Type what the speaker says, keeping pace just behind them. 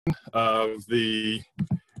of the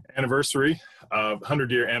anniversary of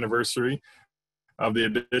 100-year anniversary of the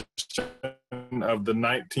addition of the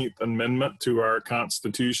 19th Amendment to our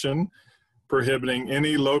Constitution, prohibiting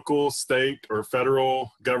any local, state, or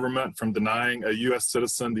federal government from denying a U.S.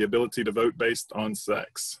 citizen the ability to vote based on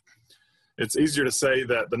sex. It's easier to say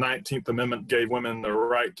that the 19th Amendment gave women the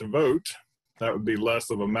right to vote. That would be less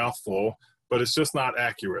of a mouthful, but it's just not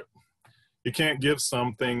accurate. You can't give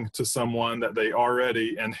something to someone that they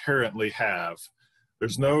already inherently have.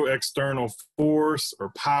 There's no external force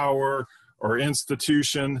or power or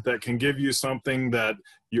institution that can give you something that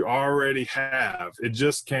you already have. It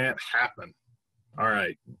just can't happen. All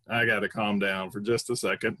right, I got to calm down for just a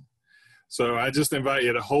second. So I just invite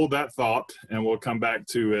you to hold that thought, and we'll come back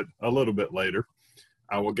to it a little bit later.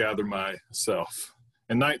 I will gather myself.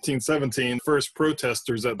 In 1917, first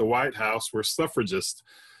protesters at the White House were suffragists.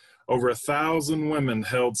 Over 1,000 women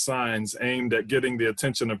held signs aimed at getting the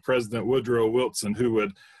attention of President Woodrow Wilson, who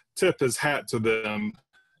would tip his hat to them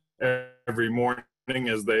every morning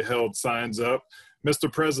as they held signs up.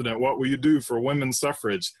 "Mr. President, what will you do for women's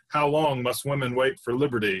suffrage? How long must women wait for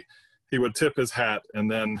liberty?" He would tip his hat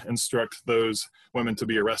and then instruct those women to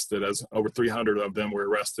be arrested, as over 300 of them were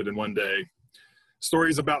arrested in one day.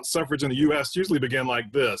 Stories about suffrage in the U.S. usually begin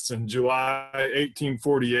like this. In July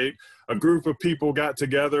 1848, a group of people got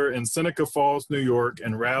together in Seneca Falls, New York,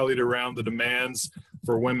 and rallied around the demands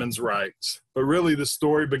for women's rights. But really, the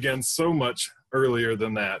story begins so much earlier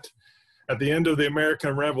than that. At the end of the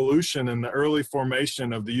American Revolution and the early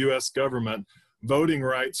formation of the U.S. government, voting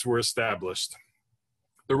rights were established.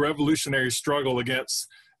 The revolutionary struggle against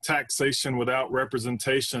taxation without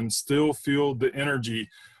representation still fueled the energy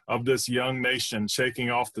of this young nation, shaking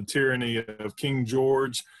off the tyranny of King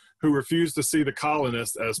George, who refused to see the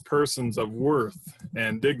colonists as persons of worth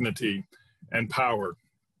and dignity and power.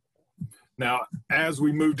 Now, as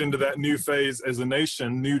we moved into that new phase as a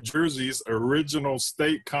nation, New Jersey's original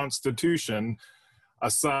state constitution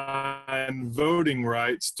assigned voting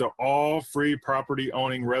rights to all free property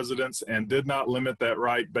owning residents and did not limit that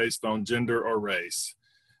right based on gender or race.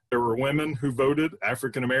 There were women who voted,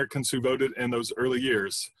 African Americans who voted in those early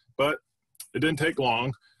years, but it didn't take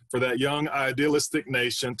long for that young idealistic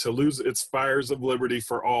nation to lose its fires of liberty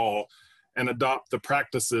for all and adopt the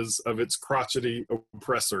practices of its crotchety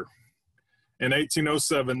oppressor. In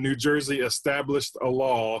 1807, New Jersey established a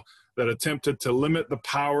law that attempted to limit the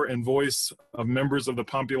power and voice of members of the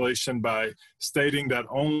population by stating that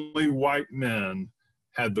only white men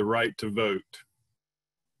had the right to vote.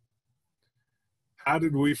 How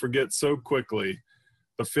did we forget so quickly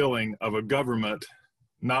the feeling of a government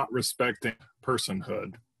not respecting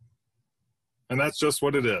personhood? And that's just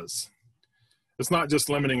what it is. It's not just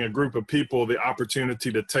limiting a group of people the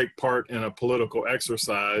opportunity to take part in a political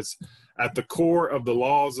exercise. At the core of the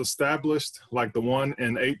laws established, like the one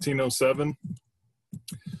in 1807,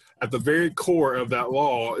 at the very core of that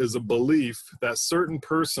law is a belief that certain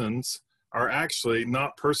persons are actually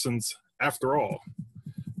not persons after all,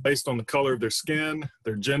 based on the color of their skin,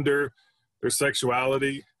 their gender, their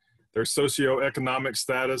sexuality, their socioeconomic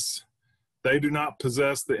status. They do not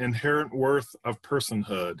possess the inherent worth of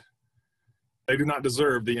personhood. They do not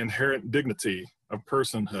deserve the inherent dignity of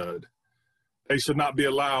personhood. They should not be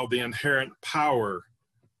allowed the inherent power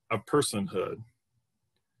of personhood.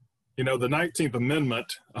 You know, the 19th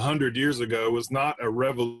Amendment 100 years ago was not a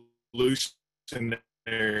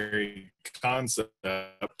revolutionary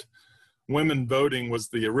concept. Women voting was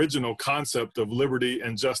the original concept of liberty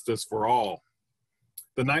and justice for all.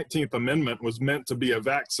 The 19th Amendment was meant to be a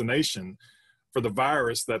vaccination for the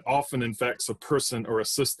virus that often infects a person or a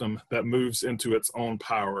system that moves into its own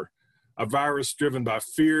power, a virus driven by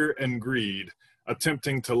fear and greed,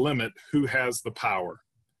 attempting to limit who has the power.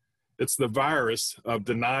 It's the virus of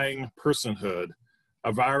denying personhood,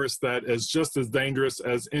 a virus that is just as dangerous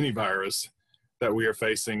as any virus that we are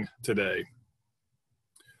facing today.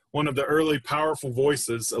 One of the early powerful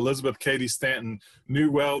voices, Elizabeth Cady Stanton,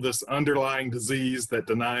 knew well this underlying disease that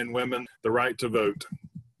denied women the right to vote.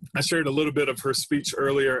 I shared a little bit of her speech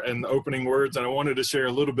earlier in the opening words, and I wanted to share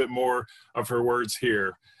a little bit more of her words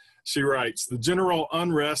here. She writes, "The general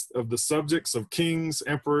unrest of the subjects of kings,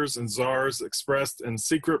 emperors, and czars expressed in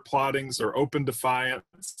secret plottings or open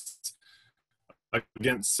defiance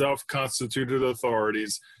against self-constituted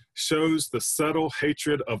authorities shows the subtle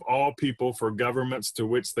hatred of all people for governments to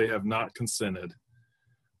which they have not consented.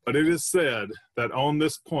 But it is said that on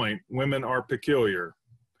this point women are peculiar,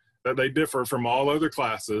 that they differ from all other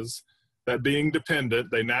classes, that being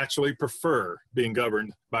dependent, they naturally prefer being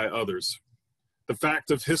governed by others. The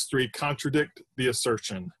fact of history contradict the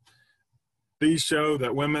assertion. These show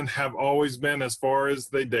that women have always been, as far as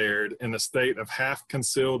they dared, in a state of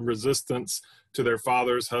half-concealed resistance to their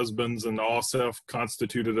fathers, husbands, and all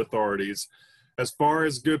self-constituted authorities. As far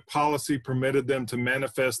as good policy permitted them to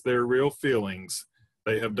manifest their real feelings,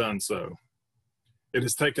 they have done so. It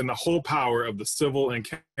has taken the whole power of the civil and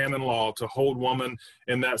canon law to hold woman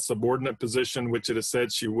in that subordinate position which it is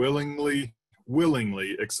said she willingly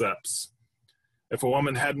accepts. If a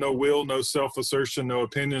woman had no will, no self-assertion, no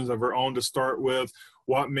opinions of her own to start with,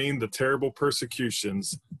 what mean the terrible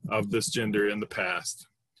persecutions of this gender in the past?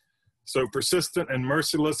 So persistent and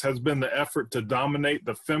merciless has been the effort to dominate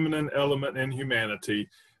the feminine element in humanity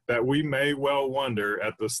that we may well wonder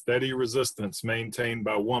at the steady resistance maintained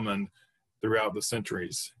by woman throughout the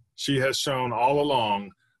centuries. She has shown all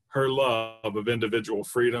along her love of individual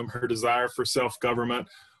freedom, her desire for self-government,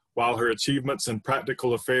 while her achievements in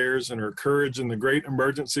practical affairs and her courage in the great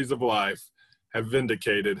emergencies of life have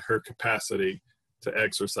vindicated her capacity to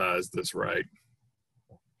exercise this right.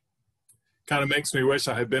 Kind of makes me wish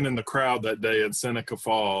I had been in the crowd that day at Seneca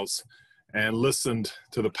Falls and listened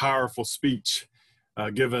to the powerful speech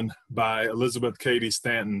given by Elizabeth Cady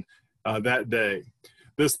Stanton that day.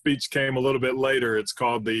 This speech came a little bit later. It's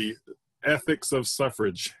called The Ethics of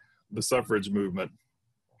Suffrage, the suffrage movement.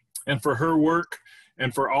 And for her work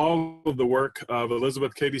and for all of the work of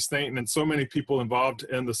Elizabeth Cady Stanton and so many people involved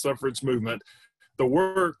in the suffrage movement, the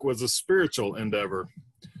work was a spiritual endeavor.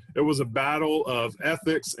 It was a battle of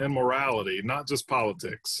ethics and morality, not just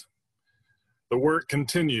politics. The work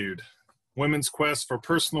continued. Women's quest for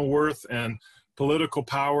personal worth and political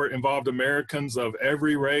power involved Americans of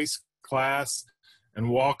every race, class, and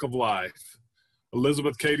walk of life.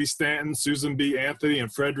 Elizabeth Cady Stanton, Susan B. Anthony,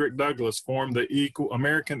 and Frederick Douglass formed the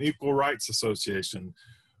American Equal Rights Association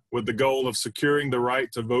with the goal of securing the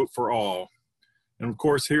right to vote for all. And of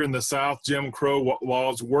course, here in the South, Jim Crow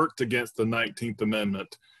laws worked against the 19th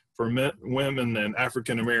Amendment for women and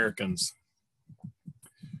African Americans.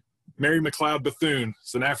 Mary McLeod Bethune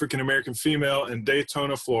is an African American female in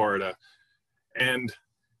Daytona, Florida. And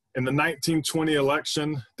in the 1920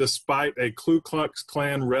 election, despite a Ku Klux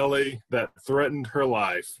Klan rally that threatened her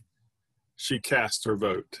life, she cast her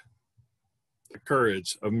vote. The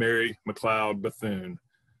courage of Mary McLeod Bethune.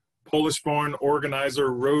 Polish-born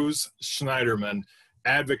organizer Rose Schneiderman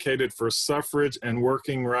advocated for suffrage and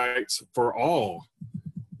working rights for all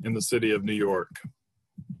in the city of New York.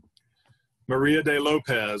 Maria de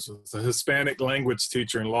Lopez, a Hispanic language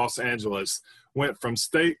teacher in Los Angeles, went from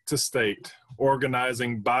state to state,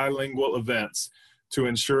 organizing bilingual events to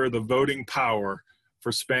ensure the voting power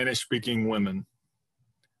for Spanish-speaking women.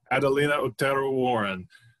 Adelina Otero Warren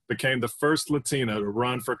became the first Latina to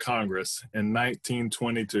run for Congress in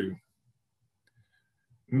 1922.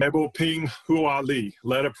 Mabel Ping Hua Lee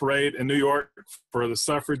led a parade in New York for the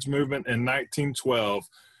suffrage movement in 1912.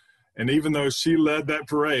 And even though she led that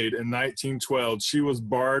parade in 1912, she was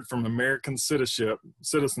barred from American citizenship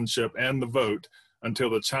and the vote until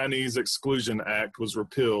the Chinese Exclusion Act was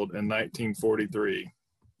repealed in 1943.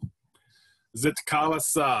 Zitkala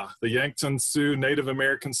Sa, the Yankton Sioux Native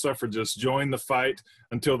American suffragist, joined the fight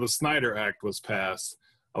until the Snyder Act was passed,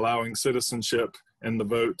 allowing citizenship and the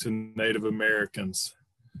vote to Native Americans.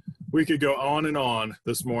 We could go on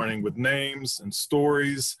this morning with names and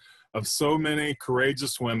stories of so many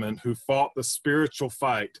courageous women who fought the spiritual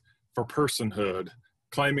fight for personhood,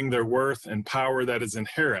 claiming their worth and power that is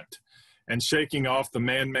inherent, and shaking off the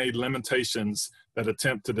man-made limitations that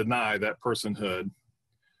attempt to deny that personhood.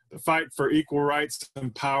 The fight for equal rights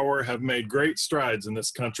and power have made great strides in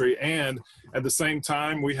this country, and at the same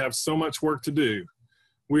time, we have so much work to do.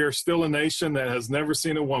 We are still a nation that has never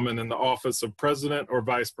seen a woman in the office of president or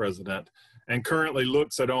vice president, and currently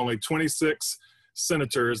looks at only 26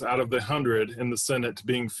 senators out of the 100 in the Senate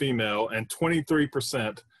being female, and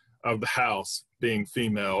 23% of the House being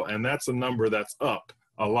female, and that's a number that's up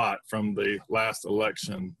a lot from the last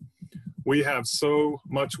election. We have so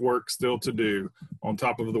much work still to do on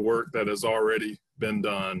top of the work that has already been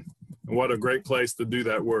done. And what a great place to do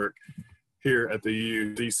that work here at the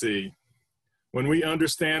UDC. When we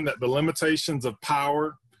understand that the limitations of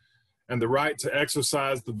power and the right to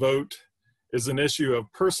exercise the vote is an issue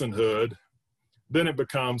of personhood, then it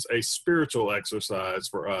becomes a spiritual exercise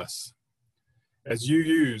for us. As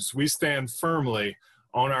UUs, we stand firmly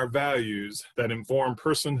on our values that inform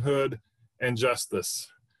personhood and justice.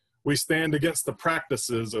 We stand against the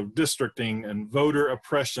practices of districting and voter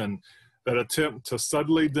oppression that attempt to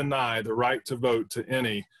subtly deny the right to vote to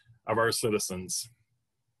any of our citizens.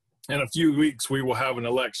 In a few weeks, we will have an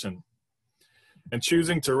election. And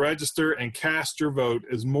choosing to register and cast your vote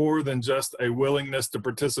is more than just a willingness to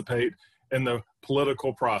participate in the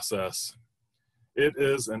political process. It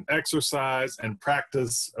is an exercise and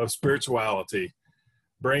practice of spirituality,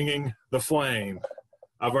 bringing the flame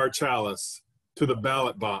of our chalice to the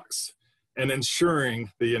ballot box and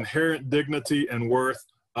ensuring the inherent dignity and worth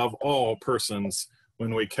of all persons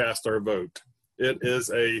when we cast our vote. It is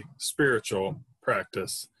a spiritual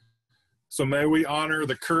practice. So may we honor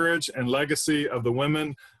the courage and legacy of the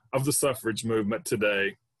women of the suffrage movement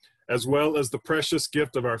today, as well as the precious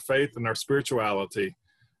gift of our faith and our spirituality,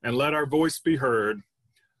 and let our voice be heard,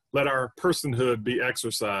 let our personhood be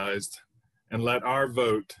exercised, and let our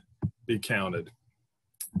vote be counted.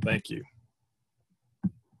 Thank you.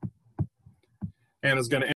 Anna's going to